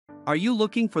Are you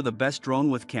looking for the best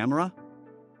drone with camera?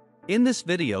 In this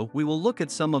video we will look at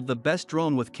some of the best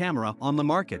drone with camera on the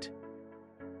market.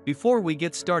 Before we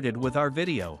get started with our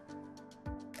video,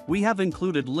 we have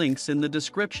included links in the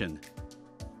description.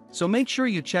 So make sure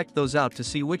you check those out to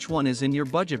see which one is in your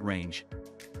budget range.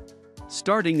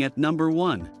 Starting at number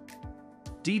 1.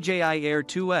 DJI Air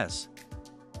 2S.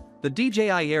 The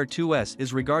DJI Air 2S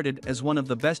is regarded as one of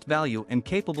the best value and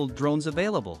capable drones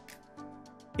available.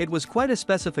 It was quite a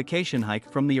specification hike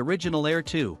from the original Air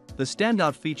 2, the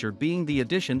standout feature being the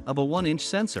addition of a 1-inch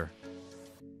sensor.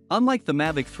 Unlike the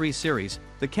Mavic 3 series,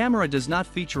 the camera does not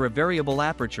feature a variable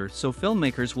aperture, so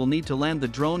filmmakers will need to land the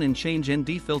drone and change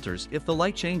ND filters if the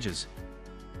light changes.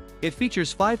 It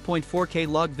features 5.4K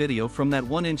log video from that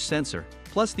 1-inch sensor,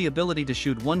 plus the ability to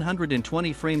shoot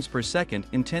 120 frames per second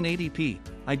in 1080p,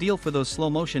 ideal for those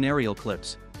slow-motion aerial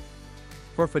clips.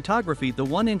 For photography, the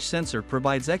 1-inch sensor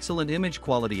provides excellent image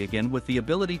quality, again with the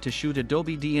ability to shoot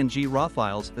Adobe DNG RAW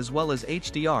files as well as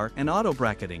HDR and auto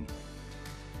bracketing.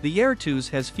 The Air 2s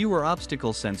has fewer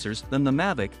obstacle sensors than the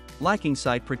Mavic, lacking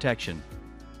side protection.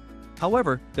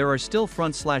 However, there are still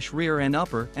front/rear and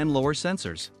upper and lower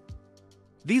sensors.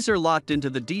 These are locked into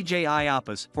the DJI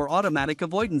Avata for automatic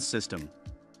avoidance system.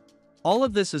 All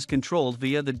of this is controlled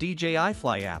via the DJI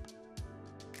Fly app.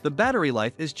 The battery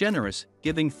life is generous,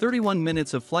 giving 31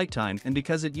 minutes of flight time, and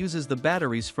because it uses the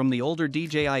batteries from the older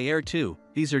DJI Air 2,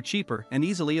 these are cheaper and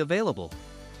easily available.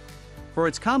 For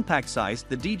its compact size,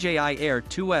 the DJI Air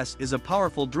 2S is a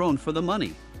powerful drone for the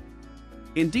money.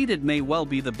 Indeed, it may well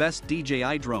be the best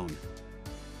DJI drone.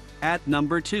 At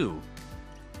number 2.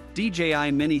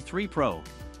 DJI Mini 3 Pro.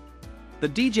 The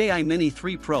DJI Mini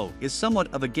 3 Pro is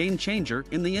somewhat of a game changer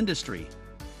in the industry.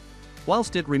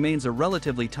 Whilst it remains a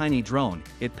relatively tiny drone,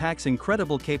 it packs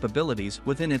incredible capabilities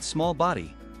within its small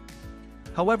body.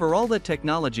 However, all that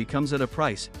technology comes at a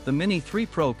price. The Mini 3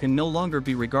 Pro can no longer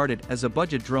be regarded as a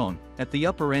budget drone. At the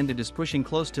upper end, it is pushing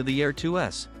close to the Air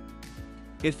 2S.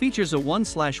 It features a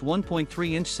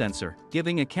 1/1.3-inch sensor,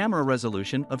 giving a camera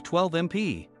resolution of 12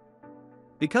 MP.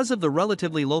 Because of the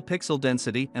relatively low pixel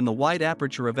density and the wide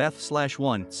aperture of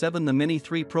f/1.7, the Mini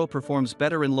 3 Pro performs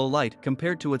better in low light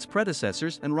compared to its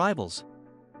predecessors and rivals.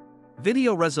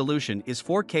 Video resolution is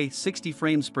 4K 60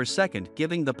 frames per second,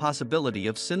 giving the possibility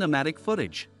of cinematic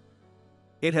footage.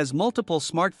 It has multiple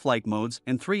smart flight modes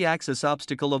and 3-axis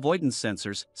obstacle avoidance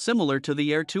sensors, similar to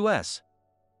the Air 2S.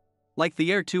 Like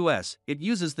the Air 2S, it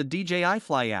uses the DJI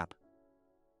Fly app.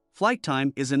 Flight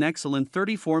time is an excellent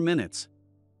 34 minutes.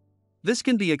 This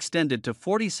can be extended to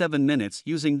 47 minutes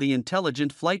using the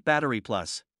Intelligent Flight Battery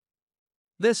Plus.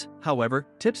 This, however,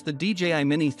 tips the DJI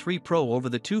Mini 3 Pro over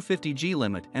the 250G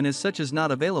limit and as such is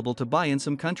not available to buy in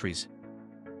some countries.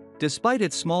 Despite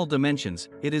its small dimensions,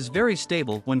 it is very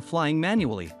stable when flying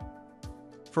manually.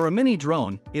 For a mini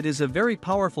drone, it is a very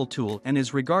powerful tool and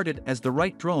is regarded as the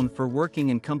right drone for working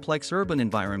in complex urban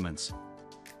environments.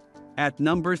 At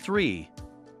number 3.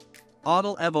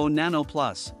 Autel Evo Nano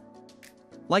Plus.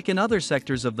 Like in other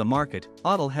sectors of the market,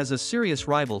 Autel has a serious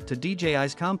rival to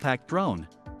DJI's compact drone.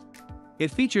 It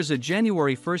features a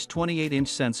January 1st 28-inch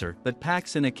sensor that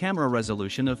packs in a camera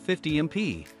resolution of 50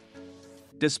 MP.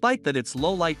 Despite that, its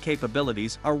low-light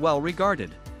capabilities are well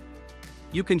regarded.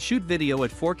 You can shoot video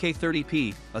at 4K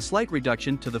 30p, a slight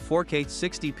reduction to the 4K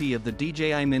 60p of the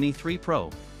DJI Mini 3 Pro.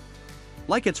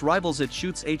 Like its rivals, it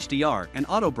shoots HDR and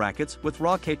auto brackets with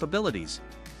RAW capabilities.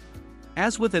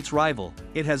 As with its rival,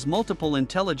 it has multiple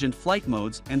intelligent flight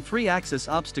modes and 3-axis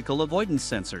obstacle avoidance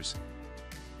sensors.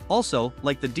 Also,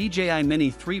 like the DJI Mini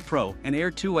 3 Pro and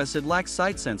Air 2S, it lacks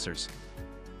side sensors.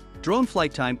 Drone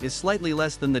flight time is slightly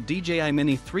less than the DJI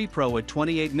Mini 3 Pro at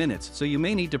 28 minutes, so you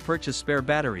may need to purchase spare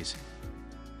batteries.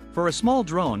 For a small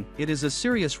drone, it is a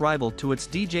serious rival to its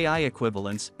DJI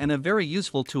equivalents and a very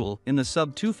useful tool in the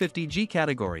sub-250G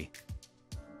category.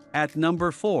 At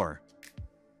number 4.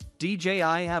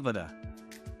 DJI Avata.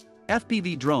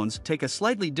 FPV drones take a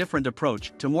slightly different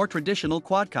approach to more traditional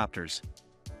quadcopters.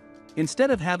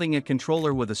 Instead of having a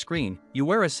controller with a screen, you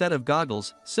wear a set of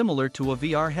goggles, similar to a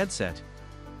VR headset.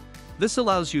 This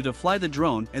allows you to fly the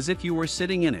drone as if you were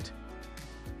sitting in it.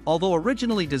 Although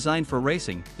originally designed for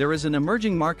racing, there is an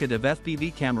emerging market of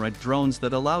FPV camera drones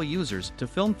that allow users to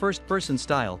film first-person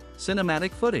style,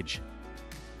 cinematic footage.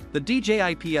 The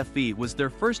DJI PFV was their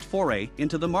first foray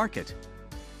into the market.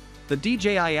 The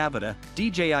DJI Avata,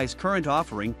 DJI's current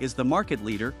offering, is the market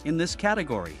leader in this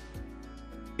category.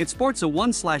 It sports a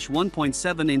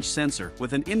 1/1.7-inch sensor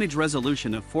with an image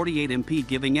resolution of 48 MP,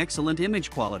 giving excellent image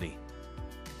quality.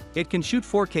 It can shoot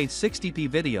 4K 60p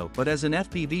video, but as an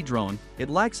FPV drone, it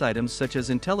lacks items such as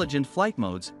intelligent flight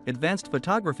modes, advanced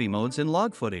photography modes and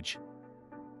log footage.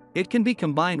 It can be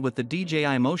combined with the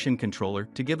DJI motion controller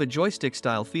to give a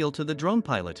joystick-style feel to the drone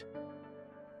pilot.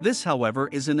 This, however,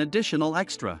 is an additional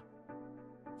extra.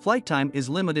 Flight time is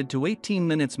limited to 18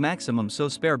 minutes maximum, so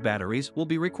spare batteries will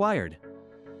be required.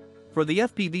 For the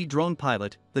FPV drone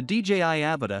pilot, the DJI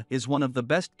Avata is one of the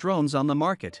best drones on the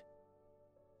market.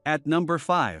 At number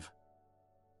 5.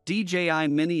 DJI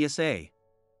Mini SE.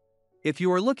 If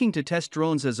you are looking to test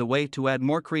drones as a way to add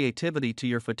more creativity to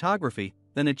your photography,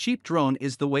 then a cheap drone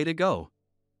is the way to go.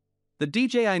 The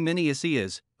DJI Mini SE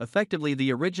is, effectively,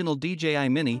 the original DJI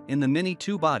Mini in the Mini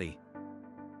 2 body.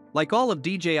 Like all of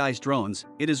DJI's drones,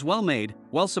 it is well made,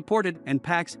 well supported, and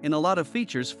packs in a lot of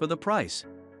features for the price.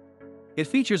 It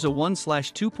features a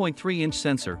 1/2.3-inch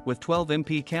sensor with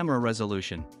 12MP camera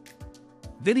resolution.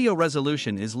 Video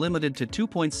resolution is limited to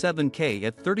 2.7K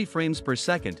at 30 frames per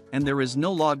second, and there is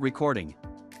no log recording.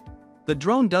 The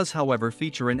drone does, however,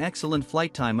 feature an excellent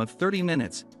flight time of 30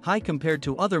 minutes, high compared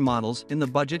to other models in the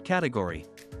budget category.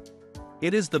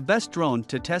 It is the best drone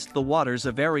to test the waters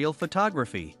of aerial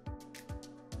photography.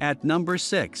 At number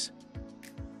 6.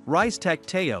 Ryze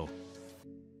Tello.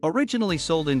 Originally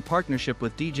sold in partnership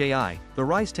with DJI, the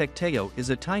Ryze Tello is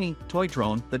a tiny, toy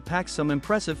drone that packs some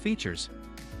impressive features.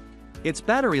 Its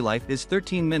battery life is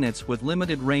 13 minutes with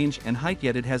limited range and height,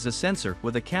 yet it has a sensor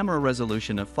with a camera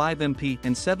resolution of 5MP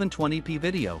and 720p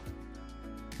video.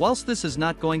 Whilst this is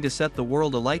not going to set the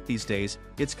world alight these days,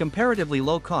 its comparatively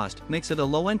low cost makes it a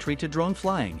low entry to drone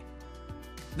flying.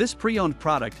 This pre-owned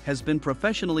product has been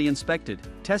professionally inspected,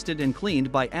 tested and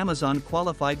cleaned by Amazon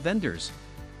qualified vendors.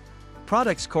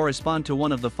 Products correspond to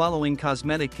one of the following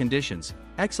cosmetic conditions: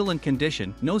 excellent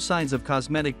condition, no signs of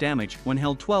cosmetic damage when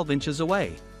held 12 inches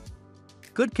away.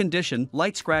 Good condition,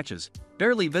 light scratches,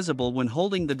 barely visible when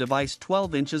holding the device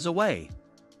 12 inches away.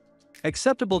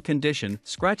 Acceptable condition,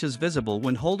 scratches visible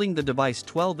when holding the device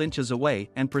 12 inches away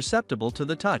and perceptible to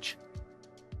the touch.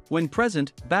 When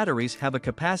present, batteries have a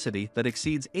capacity that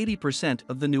exceeds 80%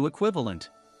 of the new equivalent.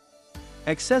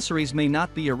 Accessories may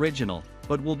not be original,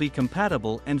 but will be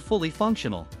compatible and fully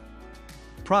functional.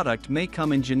 Product may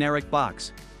come in generic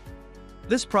box.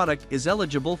 This product is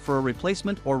eligible for a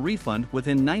replacement or refund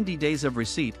within 90 days of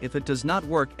receipt if it does not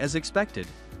work as expected.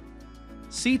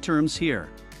 See terms here.